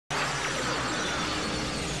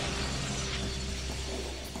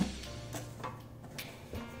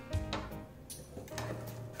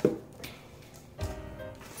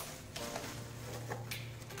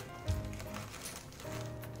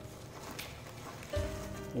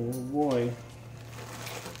Oh boy.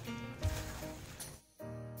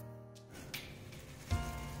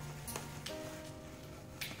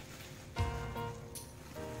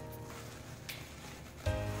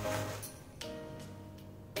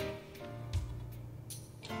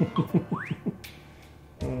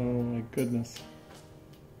 Oh my goodness.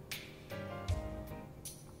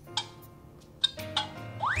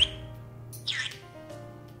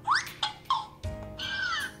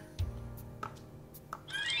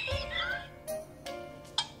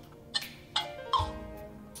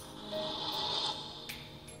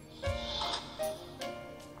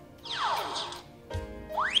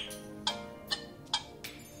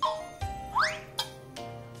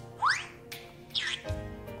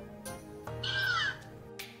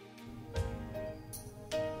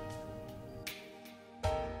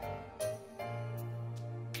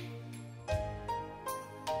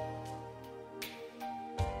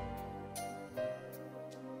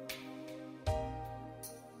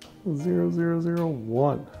 Zero, zero, zero,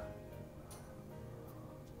 one.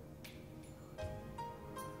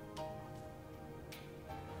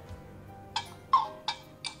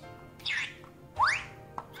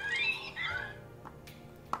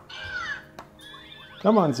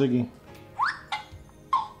 Come on, Ziggy.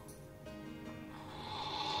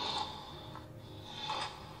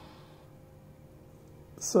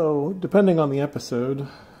 So, depending on the episode,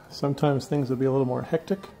 sometimes things would be a little more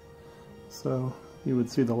hectic. So, you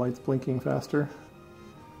would see the lights blinking faster.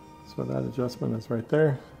 So that adjustment is right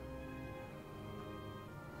there.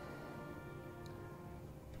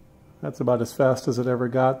 That's about as fast as it ever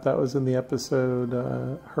got. That was in the episode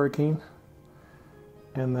Hurricane.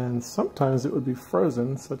 And then sometimes it would be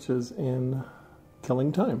frozen, such as in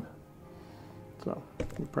Killing Time. So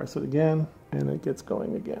you press it again, and it gets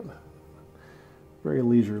going again. Very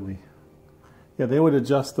leisurely. Yeah, they would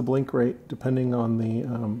adjust the blink rate depending on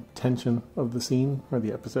the tension of the scene or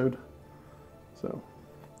the episode. So,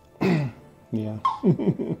 yeah.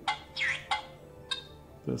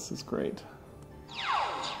 This is great.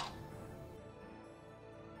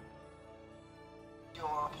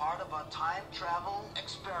 You're part of a time travel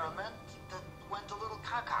experiment that went a little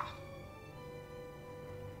caca.